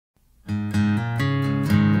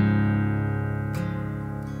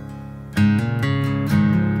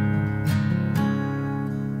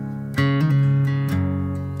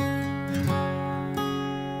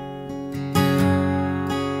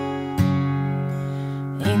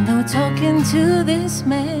Ain't no talking to this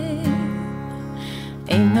man,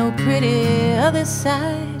 ain't no pretty other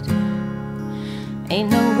side, ain't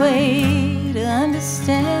no way to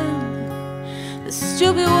understand the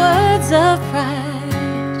stupid words of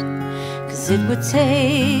pride. 'Cause it would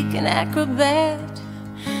take an acrobat,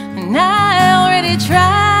 and I already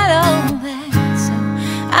tried all that, so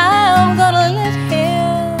I'm gonna let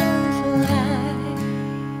him fly.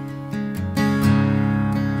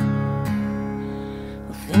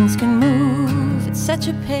 Well, things can move at such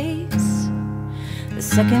a pace, the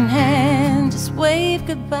second hand just waved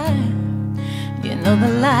goodbye. You know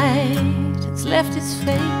the light has left its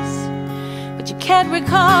face, but you can't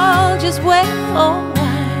recall just where or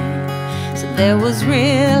why. So there was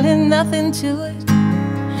really nothing to it.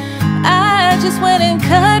 I just went and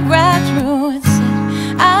cut right through and said,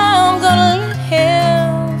 I'm gonna let him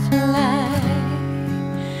fly.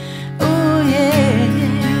 Oh yeah,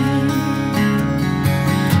 yeah.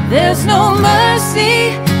 There's no mercy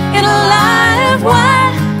in a life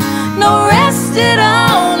wide, no rest at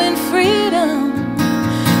all in freedom.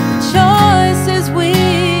 The choices we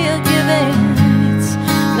are given, it's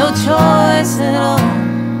no choice at all.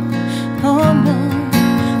 Oh no,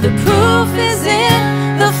 the proof is in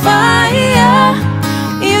the fire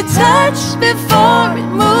you touch before it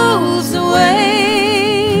moves away.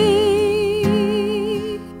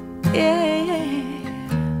 Yeah,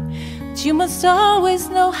 but you must always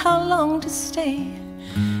know how long to stay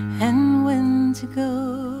and when to go.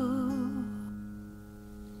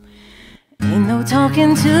 Ain't no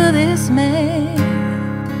talking to this man,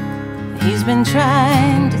 he's been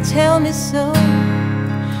trying to tell me so.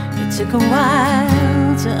 It took a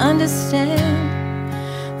while to understand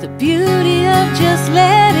the beauty of just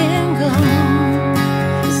letting go.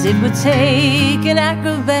 'Cause it would take an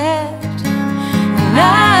acrobat, and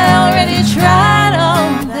I already tried all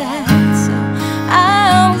that, so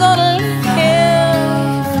I'm gonna let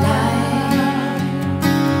him fly.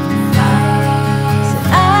 So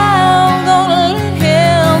I'm gonna let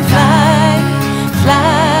him fly,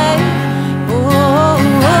 fly. Oh,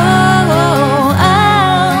 oh, oh,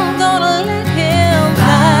 I'm gonna let him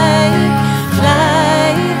fly, fly.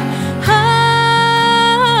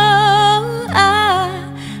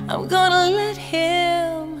 I'm gonna let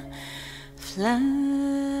him fly.